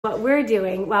What we're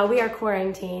doing while we are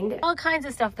quarantined, all kinds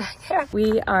of stuff back there.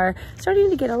 We are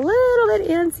starting to get a little bit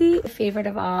antsy, favorite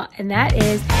of all, and that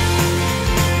is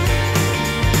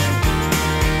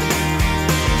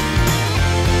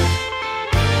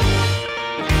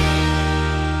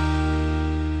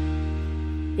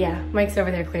yeah, Mike's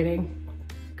over there cleaning.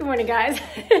 Good morning, guys.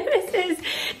 This is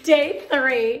day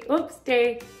three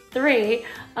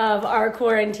of our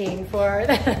quarantine for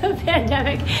the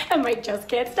pandemic, and Mike just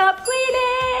can't stop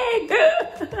cleaning.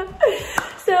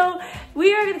 So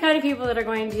we are the kind of people that are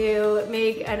going to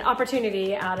make an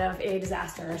opportunity out of a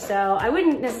disaster. So I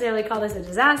wouldn't necessarily call this a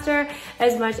disaster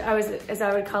as much as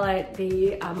I would call it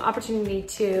the opportunity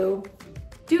to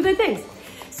do good things.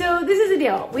 So this is the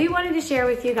deal. We wanted to share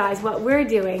with you guys what we're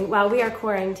doing while we are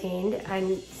quarantined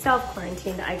and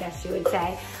self-quarantined, I guess you would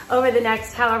say, over the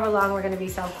next however long we're gonna be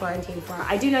self-quarantined for.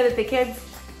 I do know that the kids,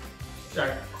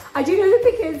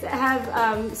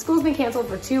 have, school's been canceled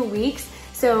for 2 weeks,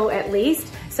 so at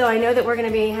least. So I know that we're gonna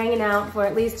be hanging out for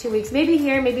at least 2 weeks, maybe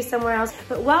here, maybe somewhere else.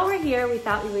 But while we're here, we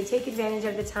thought we would take advantage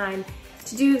of the time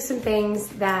to do some things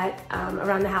that,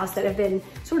 around the house that have been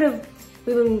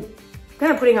we've been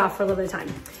kind of putting off for a little bit of time.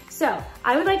 So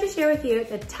I would like to share with you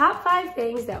the top 5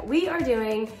 things that we are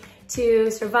doing to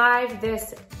survive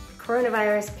this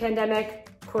coronavirus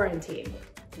pandemic quarantine.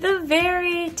 The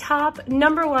very top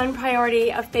 #1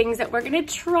 priority of things that we're gonna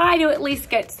try to at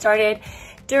least get started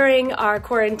during our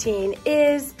quarantine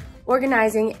is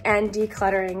organizing and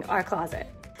decluttering our closet.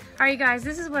 All right, guys,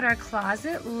 this is what our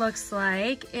closet looks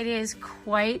like. It is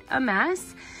quite a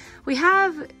mess. We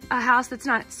have a house that's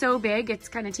not so big, it's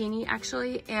kind of teeny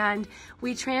actually, and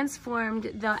we transformed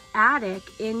the attic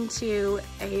into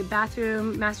a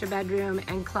bathroom, master bedroom,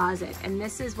 and closet. And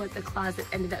this is what the closet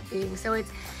ended up being. So it's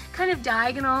kind of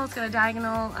diagonal, it's got a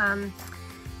diagonal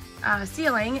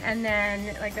ceiling and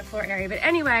then like the floor area. But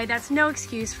anyway, that's no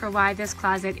excuse for why this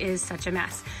closet is such a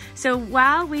mess. So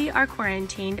while we are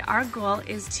quarantined, our goal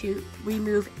is to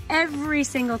remove every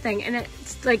single thing. And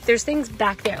it's like, there's things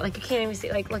back there, like you can't even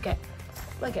see, like look at,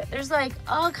 there's like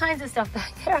all kinds of stuff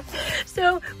back there.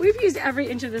 So we've used every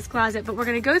inch of this closet, but we're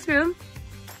gonna go through,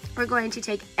 we're going to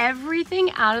take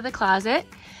everything out of the closet,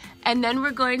 and then we're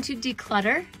going to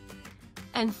declutter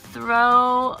and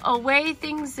throw away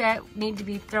things that need to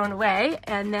be thrown away,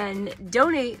 and then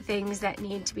donate things that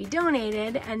need to be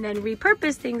donated, and then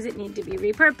repurpose things that need to be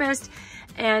repurposed,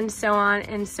 and so on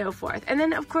and so forth. And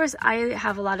then of course I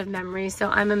have a lot of memories, so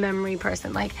I'm a memory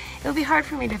person. Like, it'll be hard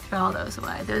for me to throw all those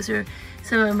away. Those are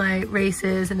some of my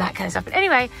races and that kind of stuff. But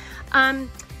anyway,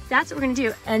 that's what we're gonna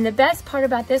do. And the best part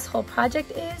about this whole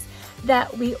project is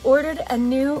that we ordered a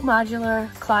new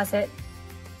modular closet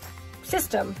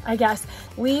system, I guess.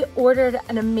 We ordered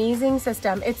an amazing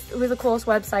system. It was the coolest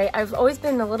website. I've always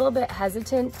been a little bit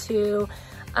hesitant to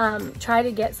try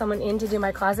to get someone in to do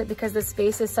my closet because the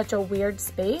space is such a weird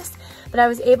space, but I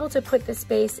was able to put the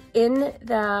space in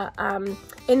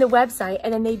the website,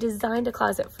 and then they designed a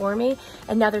closet for me,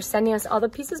 and now they're sending us all the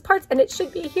pieces, parts, and it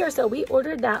should be here. So we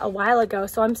ordered that a while ago,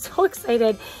 so I'm so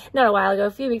excited. Not a while ago,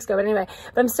 a few weeks ago, but anyway,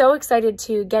 but I'm so excited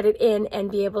to get it in and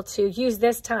be able to use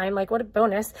this time, like what a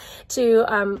bonus, to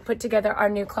put together our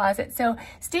new closet. So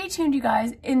stay tuned, you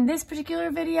guys. In this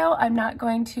particular video, I'm not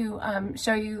going to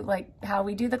show you like how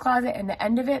we do the closet and the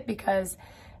end of it, because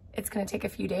it's going to take a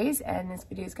few days and this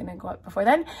video is going to go up before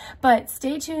then. But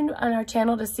stay tuned on our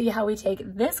channel to see how we take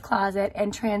this closet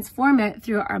and transform it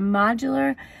through our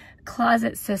modular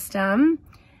closet system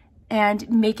and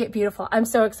make it beautiful. I'm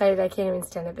so excited, I can't even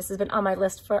stand it. This has been on my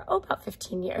list for about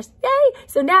 15 years. Yay!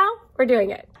 So now we're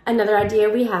doing it. Another idea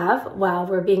we have while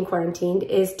we're being quarantined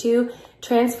is to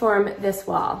transform this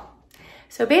wall.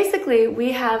 So basically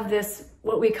we have this,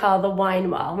 what we call the wine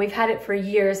wall. We've had it for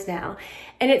years now.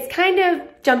 And it's kind of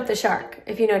jumped the shark,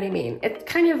 if you know what I mean.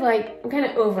 It's kind of like, I'm kind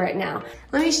of over it now.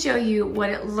 Let me show you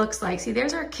what it looks like. See,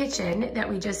 there's our kitchen that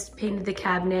we just painted the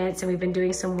cabinets, and we've been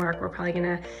doing some work. We're probably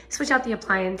gonna switch out the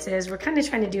appliances. We're kind of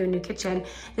trying to do a new kitchen.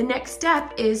 The next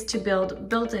step is to build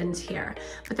built-ins here.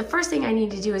 But the first thing I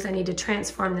need to do is I need to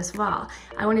transform this wall.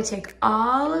 I wanna take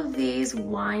all of these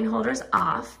wine holders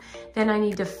off. Then I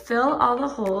need to fill all the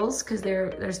holes, because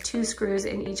there's 2 screws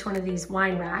in each one of these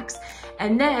wine racks.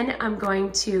 And then I'm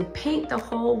going to paint the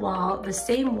whole wall the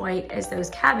same white as those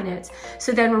cabinets.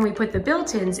 So then when we put the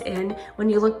built-ins in, when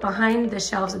you look behind the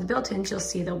shelves of the built-ins, you'll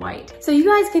see the white. So you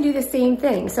guys can do the same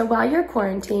thing. So while you're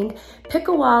quarantined, pick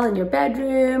a wall in your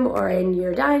bedroom or in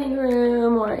your dining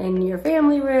room or in your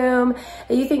family room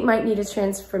that you think might need a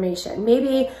transformation.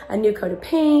 Maybe a new coat of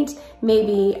paint,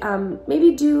 maybe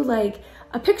do like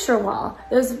a picture wall.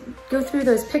 Go through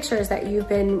those pictures that you've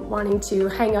been wanting to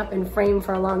hang up and frame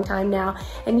for a long time now,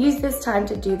 and use this time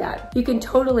to do that. You can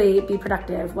totally be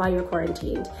productive while you're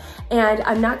quarantined. And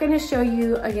I'm not gonna show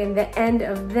you, again, the end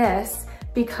of this,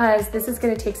 because this is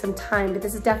gonna take some time, but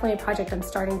this is definitely a project I'm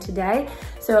starting today.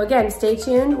 So again, stay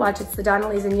tuned, watch It's the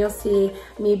Donnellys, and you'll see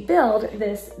me build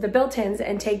the built-ins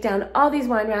and take down all these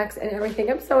wine racks and everything.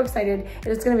 I'm so excited.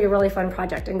 It's gonna be a really fun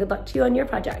project, and good luck to you on your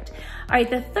project. All right,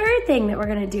 the third thing that we're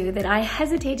gonna do that I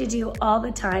hesitate to do all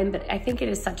the time, but I think it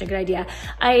is such a good idea.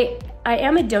 I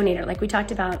am a donator, like we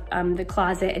talked about the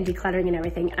closet and decluttering and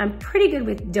everything. I'm pretty good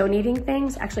with donating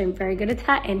things. Actually, I'm very good at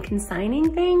that, and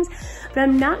consigning things, but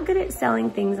I'm not good at selling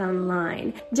things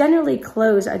online. Generally,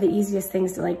 clothes are the easiest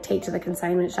things to like take to the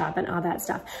consignment shop and all that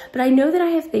stuff. But I know that I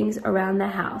have things around the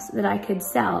house that I could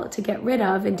sell to get rid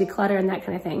of and declutter and that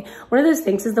kind of thing. One of those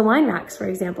things is the wine racks, for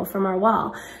example, from our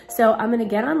wall. So I'm gonna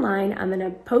get online, I'm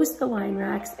gonna post the wine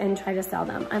racks and try to sell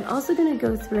them. I'm also gonna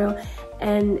go through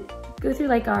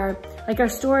like our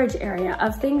storage area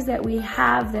of things that we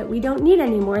have that we don't need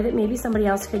anymore that maybe somebody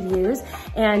else could use,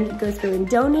 and go through and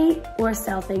donate or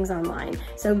sell things online.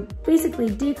 So basically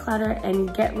declutter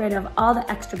and get rid of all the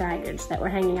extra baggage that we're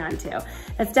hanging on to.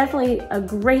 That's definitely a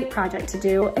great project to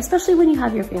do, especially when you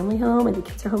have your family home and the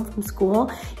kids are home from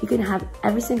school. You can have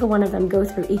every single one of them go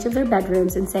through each of their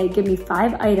bedrooms and say, give me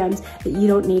 5 items that you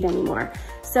don't need anymore.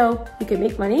 So you can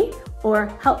make money or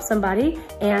help somebody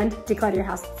and declutter your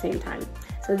house at the same time.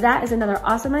 So that is another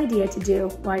awesome idea to do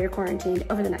while you're quarantined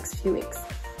over the next few weeks.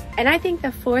 And I think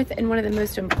the fourth and one of the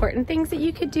most important things that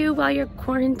you could do while you're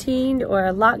quarantined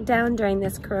or locked down during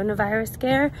this coronavirus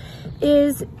scare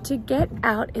is to get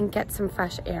out and get some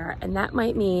fresh air. And that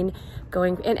might mean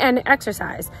going and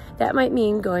exercise. That might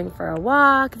mean going for a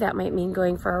walk. That might mean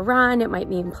going for a run. It might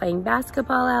mean playing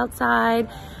basketball outside.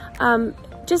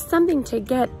 Just something to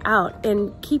get out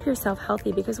and keep yourself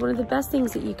healthy, because one of the best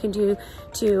things that you can do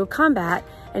to combat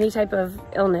any type of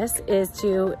illness is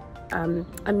to, I'm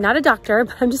not a doctor,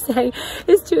 but I'm just saying,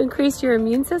 is to increase your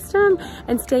immune system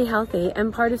and stay healthy.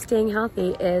 And part of staying healthy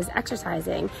is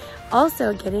exercising.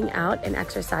 Also, getting out and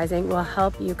exercising will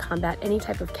help you combat any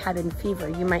type of cabin fever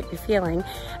you might be feeling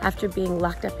after being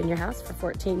locked up in your house for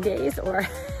 14 days or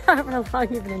however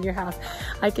long you've been in your house.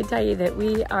 I can tell you that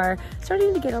we are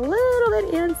starting to get a little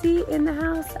bit antsy in the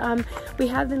house. We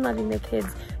have been letting the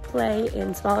kids play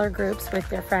in smaller groups with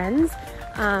their friends.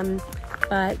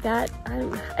 But that,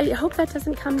 I hope that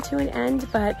doesn't come to an end,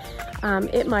 but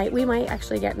we might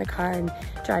actually get in the car and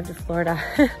drive to Florida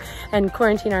and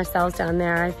quarantine ourselves down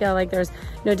there. I feel like there's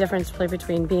no difference really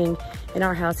between being in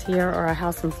our house here or a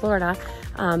house in Florida,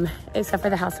 except for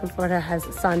the house in Florida has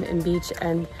sun and beach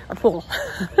and a pool.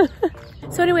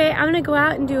 So anyway, I'm gonna go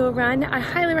out and do a run. I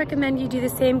highly recommend you do the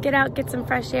same. Get out, get some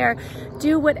fresh air.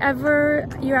 Do whatever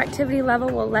your activity level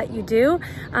will let you do.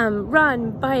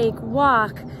 Run, bike,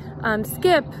 walk,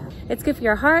 skip. It's good for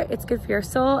your heart, it's good for your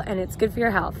soul, and it's good for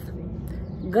your health.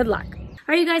 Good luck.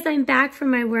 All right, you guys, I'm back from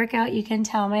my workout. You can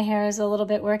tell my hair is a little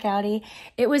bit workouty.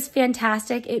 It was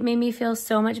fantastic. It made me feel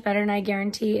so much better, and I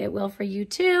guarantee it will for you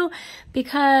too,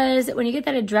 because when you get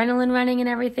that adrenaline running and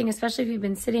everything, especially if you've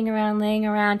been sitting around, laying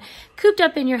around, cooped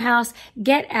up in your house,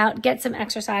 get out, get some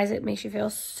exercise. It makes you feel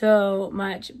so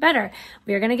much better.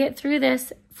 We are gonna get through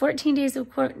this 14 days of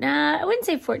quarantine. I wouldn't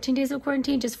say 14 days of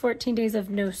quarantine, just 14 days of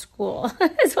no school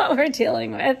is what we're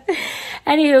dealing with.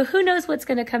 Anywho, who knows what's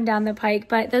going to come down the pike,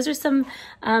 but those are some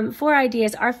 4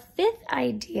 ideas. Our 5th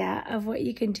idea of what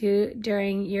you can do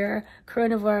during your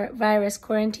coronavirus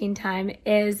quarantine time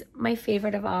is my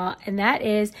favorite of all, and that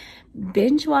is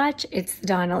binge watch It's the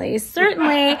Donnellys.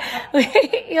 Certainly.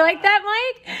 You like that,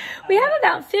 Mike? We have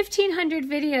about 1,500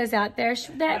 videos out there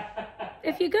that,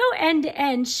 if you go end to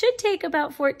end, should take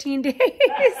about 14 days.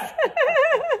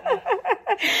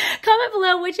 Comment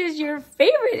below which is your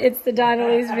favorite It's the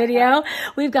Donnellys video.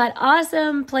 We've got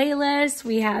awesome playlists.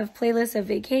 We have playlists of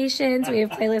vacations. We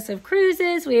have playlists of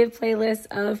cruises. We have playlists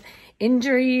of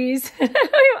injuries. We have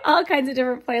all kinds of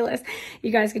different playlists.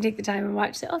 You guys can take the time and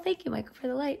watch. So, oh, thank you, Michael, for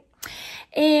the light.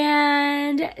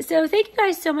 And so thank you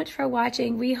guys so much for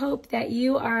watching. We hope that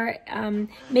you are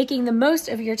making the most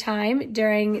of your time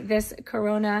during this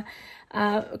coronavirus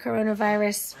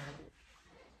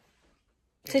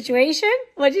situation.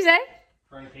 What'd you say?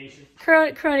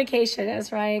 Coronation,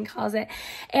 as Ryan calls it.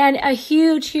 And a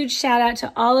huge, huge shout out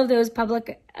to all of those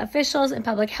public officials and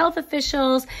public health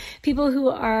officials, people who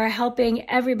are helping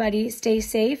everybody stay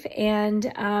safe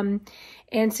and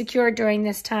and secure during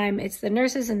this time. It's the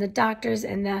nurses and the doctors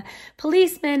and the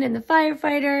policemen and the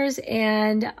firefighters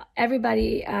and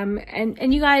everybody,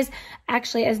 and you guys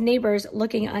actually as neighbors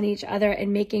looking on each other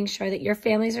and making sure that your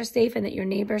families are safe and that your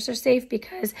neighbors are safe,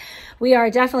 because we are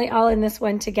definitely all in this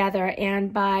one together.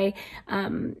 And by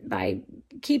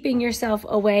keeping yourself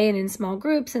away and in small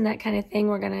groups and that kind of thing,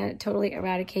 we're going to totally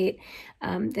eradicate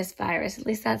this virus. At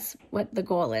least that's what the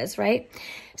goal is, right?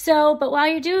 So, but while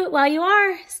you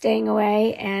are staying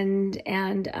away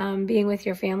and being with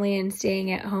your family and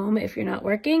staying at home, if you're not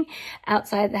working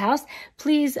outside the house,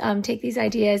 please take these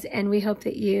ideas, and we hope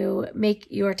that you make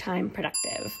your time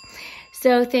productive.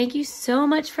 So thank you so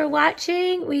much for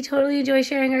watching. We totally enjoy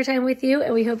sharing our time with you,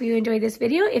 and we hope you enjoyed this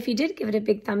video. If you did, give it a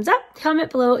big thumbs up.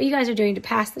 Comment below what you guys are doing to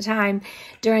pass the time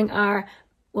during our,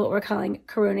 what we're calling,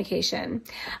 Coronication.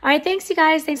 All right, thanks you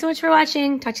guys. Thanks so much for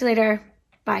watching. Talk to you later.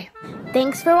 Bye.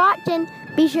 Thanks for watching.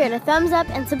 Be sure to thumbs up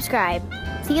and subscribe.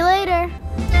 See you later.